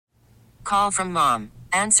Call from mom.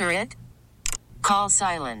 Answer it. Call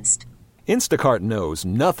silenced. Instacart knows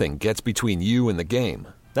nothing gets between you and the game.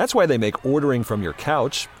 That's why they make ordering from your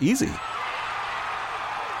couch easy.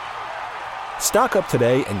 Stock up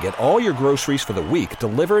today and get all your groceries for the week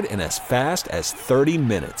delivered in as fast as 30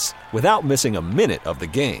 minutes without missing a minute of the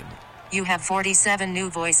game. You have 47 new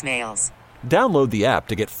voicemails. Download the app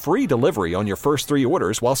to get free delivery on your first 3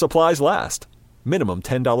 orders while supplies last. Minimum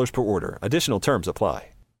 $10 per order. Additional terms apply.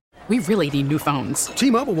 We really need new phones.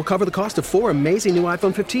 T-Mobile will cover the cost of 4 amazing new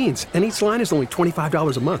iPhone 15s, and each line is only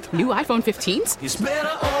 $25 a month. New iPhone 15s? It's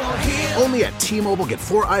better over here. Only at T-Mobile, get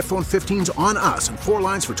 4 iPhone 15s on us and 4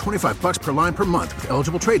 lines for $25 per line per month with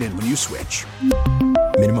eligible trade-in when you switch.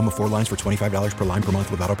 Minimum of 4 lines for $25 per line per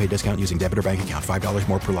month with autopay discount using debit or bank account. $5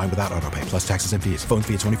 more per line without autopay, plus taxes and fees. Phone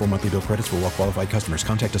fee at 24 monthly bill credits for well-qualified customers.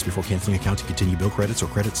 Contact us before canceling account to continue bill credits or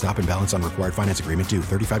credit stop and balance on required finance agreement due.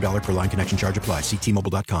 $35 per line connection charge applies. See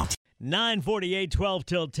T-Mobile.com. 9:48, 12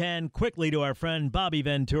 till 10. Quickly to our friend Bobby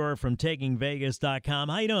Ventura from TakingVegas.com.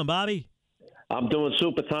 How you doing, Bobby? I'm doing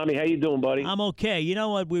super, Tommy. How you doing, buddy? I'm okay. You know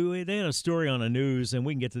what? They had a story on the news, and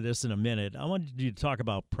we can get to this in a minute. I wanted you to talk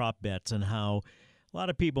about prop bets and how a lot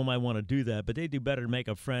of people might want to do that, but they do better to make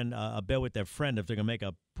a bet with their friend if they're going to make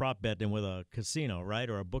a prop bet than with a casino, right,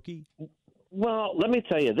 or a bookie? Well, let me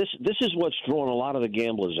tell you, this is what's drawing a lot of the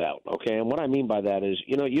gamblers out, okay? And what I mean by that is,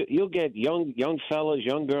 you'll get young fellas,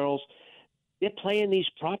 young girls, they're playing these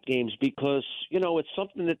prop games because, it's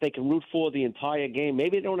something that they can root for the entire game.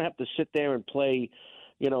 Maybe they don't have to sit there and play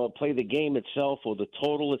the game itself or the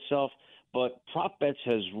total itself. But prop bets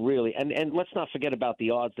has really, and let's not forget about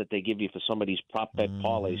the odds that they give you for some of these prop bet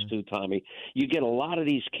parlays too, Tommy. You get a lot of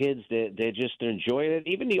these kids that they're enjoying it.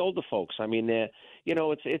 Even the older folks. I mean, it's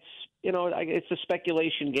a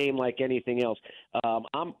speculation game like anything else.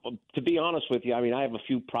 To be honest with you, I mean, I have a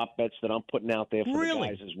few prop bets that I'm putting out there for the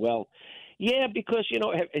guys as well. Yeah, because,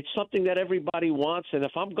 it's something that everybody wants, and if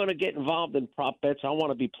I'm going to get involved in prop bets, I want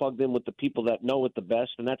to be plugged in with the people that know it the best,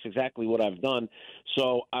 and that's exactly what I've done.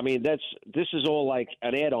 So, I mean, this is all like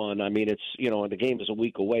an add-on. I mean, it's, the game is a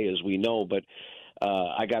week away, as we know, but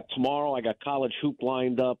I got college hoop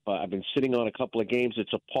lined up. I've been sitting on a couple of games.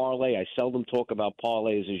 It's a parlay. I seldom talk about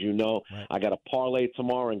parlays, as you know. Right. I got a parlay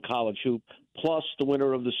tomorrow in college hoop, plus the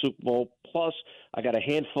winner of the Super Bowl, plus I got a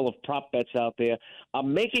handful of prop bets out there.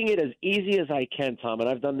 I'm making it as easy as I can, Tom, and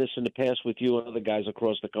I've done this in the past with you and other guys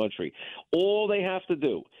across the country. All they have to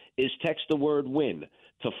do is text the word WIN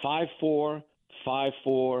to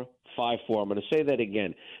 545454. I'm going to say that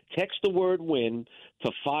again. Text the word WIN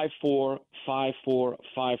to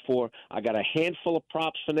 545454. I got a handful of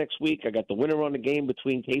props for next week. I got the winner on the game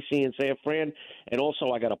between KC and San Fran, and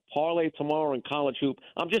also I got a parlay tomorrow in college hoop.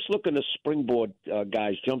 I'm just looking to springboard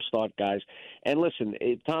guys, jumpstart guys. And listen,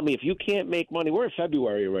 Tommy, if you can't make money, we're in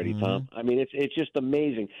February already, Tom. I mean, it's just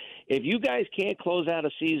amazing. If you guys can't close out a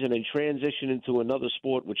season and transition into another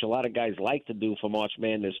sport, which a lot of guys like to do for March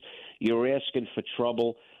Madness, you're asking for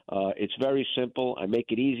trouble. It's very simple. I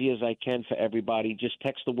make it easy as I can for everybody. Just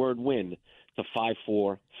text the word WIN to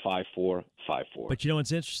 545454. But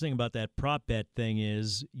what's interesting about that prop bet thing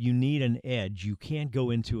is you need an edge. You can't go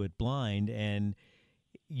into it blind, and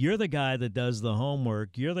you're the guy that does the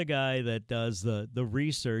homework. You're the guy that does the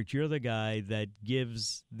research. You're the guy that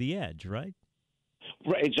gives the edge, right?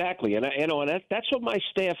 Right, exactly, and that's what my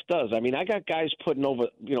staff does. I mean, I got guys putting over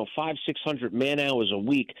 500-600 man hours a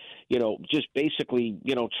week, just basically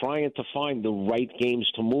trying to find the right games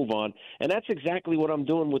to move on, and that's exactly what I'm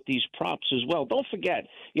doing with these props as well. Don't forget,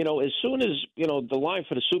 as soon as the line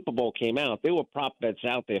for the Super Bowl came out, there were prop bets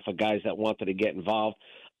out there for guys that wanted to get involved.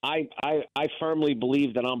 I firmly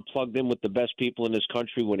believe that I'm plugged in with the best people in this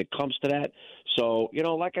country when it comes to that. So,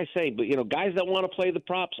 like I say, but guys that want to play the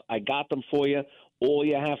props, I got them for you. All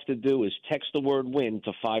you have to do is text the word WIN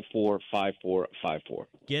to 545454.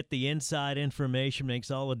 Get the inside information.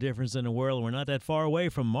 Makes all the difference in the world. We're not that far away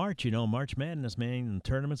from March. March Madness, man, and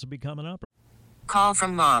tournaments will be coming up. Call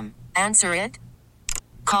from mom. Answer it.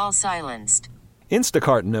 Call silenced.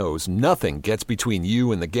 Instacart knows nothing gets between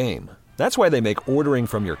you and the game. That's why they make ordering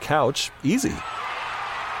from your couch easy.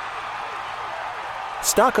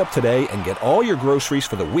 Stock up today and get all your groceries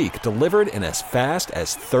for the week delivered in as fast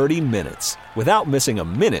as 30 minutes without missing a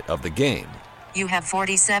minute of the game. You have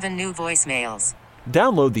 47 new voicemails.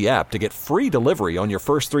 Download the app to get free delivery on your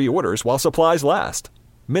first 3 orders while supplies last.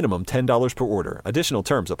 Minimum $10 per order. Additional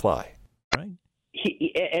terms apply. Right.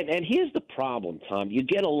 And here's the problem, Tom. You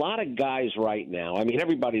get a lot of guys right now. I mean,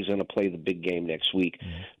 everybody's going to play the big game next week.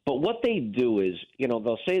 But what they do is,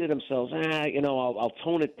 they'll say to themselves, I'll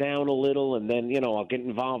tone it down a little, and then, I'll get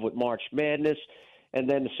involved with March Madness. And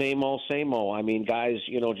then same old, same old. I mean, guys,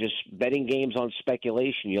 just betting games on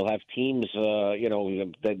speculation. You'll have teams,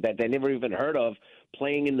 that they never even heard of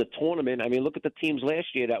playing in the tournament. I mean, look at the teams last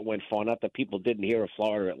year that went far. Not that people didn't hear of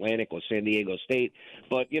Florida Atlantic or San Diego State,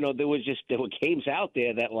 but, there were games out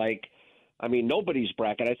there that, nobody's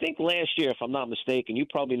bracket. I think last year, if I'm not mistaken, you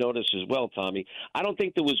probably know this as well, Tommy, I don't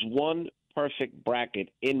think there was one perfect bracket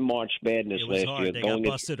in March Madness last year. They got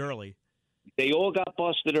busted early. They all got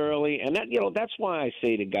busted early, and that's why I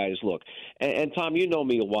say to guys, look, and Tom, you know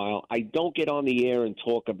me a while. I don't get on the air and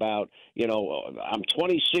talk about, I'm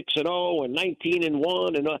 26-0 and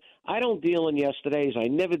 19-1, and I don't deal in yesterdays. I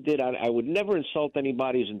never did. I would never insult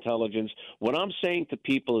anybody's intelligence. What I'm saying to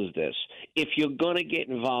people is this: if you're going to get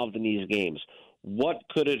involved in these games, what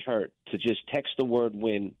could it hurt to just text the word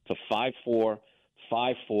 "win" to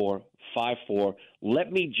 5454554.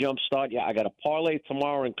 Let me jumpstart you. I got a parlay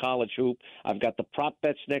tomorrow in college hoop. I've got the prop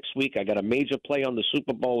bets next week. I got a major play on the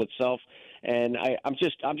Super Bowl itself, and I'm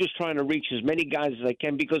just trying to reach as many guys as I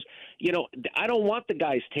can because I don't want the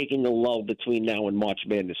guys taking a lull between now and March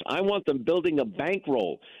Madness. I want them building a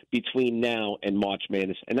bankroll between now and March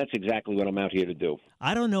Madness, and that's exactly what I'm out here to do.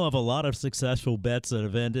 I don't know of a lot of successful bets that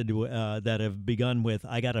have ended that have begun with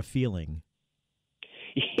 "I got a feeling."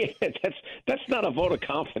 Yeah, that's not a vote of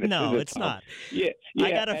confidence. No, is it, it's Tom? not. Yeah,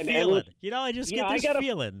 I got a feeling. I just get this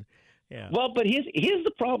feeling. Yeah. Well, but here's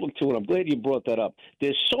the problem too, and I'm glad you brought that up.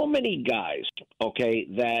 There's so many guys, okay,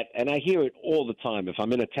 and I hear it all the time. If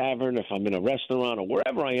I'm in a tavern, if I'm in a restaurant, or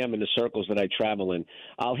wherever I am in the circles that I travel in,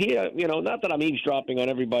 I'll hear, not that I'm eavesdropping on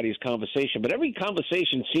everybody's conversation, but every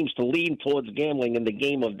conversation seems to lean towards gambling in the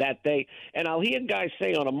game of that day. And I'll hear guys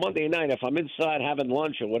say on a Monday night, if I'm inside having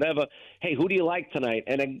lunch or whatever, hey, who do you like tonight?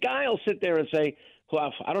 And a guy will sit there and say,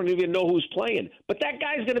 well, I don't even know who's playing. But that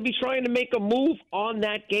guy's going to be trying to make a move on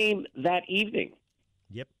that game that evening.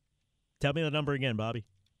 Yep. Tell me the number again, Bobby.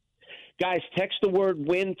 Guys, text the word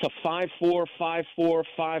 "win" to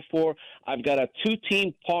 5454454. I've got a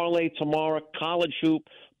 2-team parlay tomorrow, college hoop.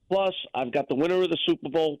 Plus, I've got the winner of the Super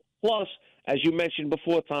Bowl. Plus, as you mentioned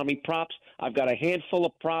before, Tommy, props. I've got a handful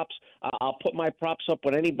of props. I'll put my props up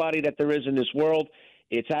with anybody that there is in this world.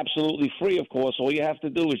 It's absolutely free, of course. All you have to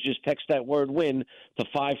do is just text that word "win" to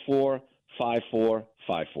 5454454.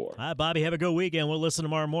 All right, Bobby, have a good weekend. We'll listen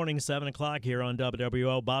tomorrow morning, 7 o'clock here on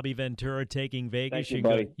WWO. Bobby Ventura, Taking Vegas. Thank you,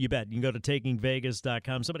 buddy. You bet. You can go to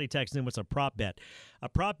takingvegas.com. Somebody texted in, what's a prop bet? A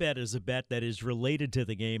prop bet is a bet that is related to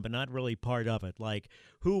the game, but not really part of it. Like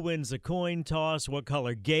who wins a coin toss, what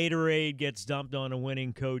color Gatorade gets dumped on a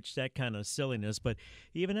winning coach, that kind of silliness. But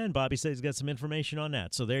even then, Bobby says he's got some information on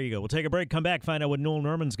that. So there you go. We'll take a break, come back, find out what Noel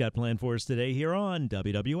Norman's got planned for us today here on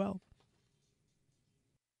WWL.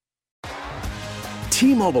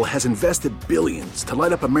 T-Mobile has invested billions to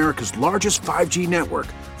light up America's largest 5G network,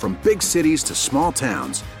 from big cities to small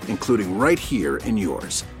towns, including right here in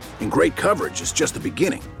yours. And great coverage is just the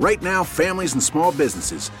beginning. Right now, families and small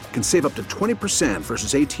businesses can save up to 20%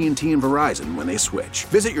 versus AT&T and Verizon when they switch.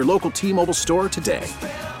 Visit your local T-Mobile store today.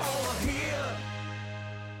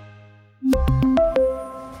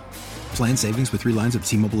 Plan savings with 3 lines of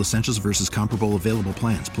T-Mobile Essentials versus comparable available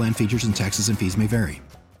plans. Plan features and taxes and fees may vary.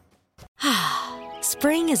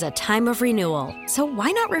 Spring is a time of renewal, so why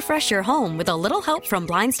not refresh your home with a little help from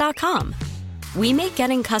Blinds.com? We make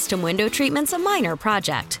getting custom window treatments a minor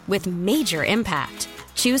project with major impact.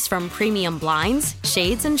 Choose from premium blinds,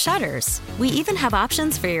 shades, and shutters. We even have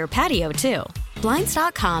options for your patio, too.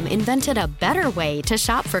 Blinds.com invented a better way to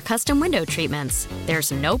shop for custom window treatments.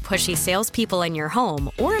 There's no pushy salespeople in your home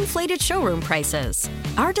or inflated showroom prices.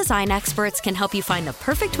 Our design experts can help you find the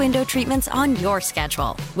perfect window treatments on your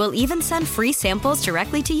schedule. We'll even send free samples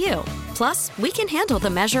directly to you. Plus, we can handle the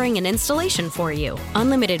measuring and installation for you.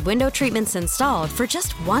 Unlimited window treatments installed for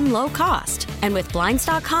just one low cost. And with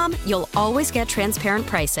Blinds.com, you'll always get transparent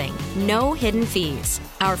pricing. No hidden fees.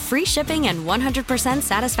 Our free shipping and 100%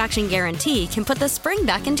 satisfaction guarantee can put the spring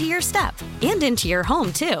back into your step and into your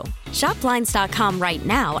home, too. Shop Blinds.com right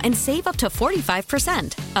now and save up to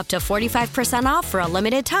 45%. Up to 45% off for a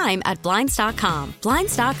limited time at Blinds.com.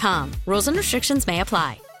 Blinds.com. Rules and restrictions may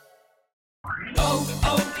apply.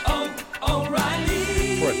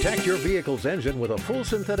 O'Reilly. Protect your vehicle's engine with a full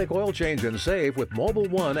synthetic oil change and save with Mobile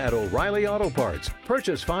One at O'Reilly Auto Parts.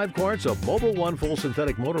 Purchase 5 quarts of Mobile One full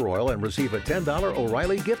synthetic motor oil and receive a $10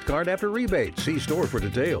 O'Reilly gift card after rebate. See store for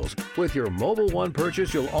details. With your Mobile One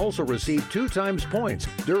purchase, you'll also receive 2 times points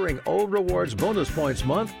during O Rewards Bonus Points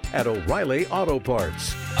Month at O'Reilly Auto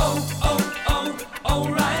Parts.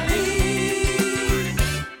 O'Reilly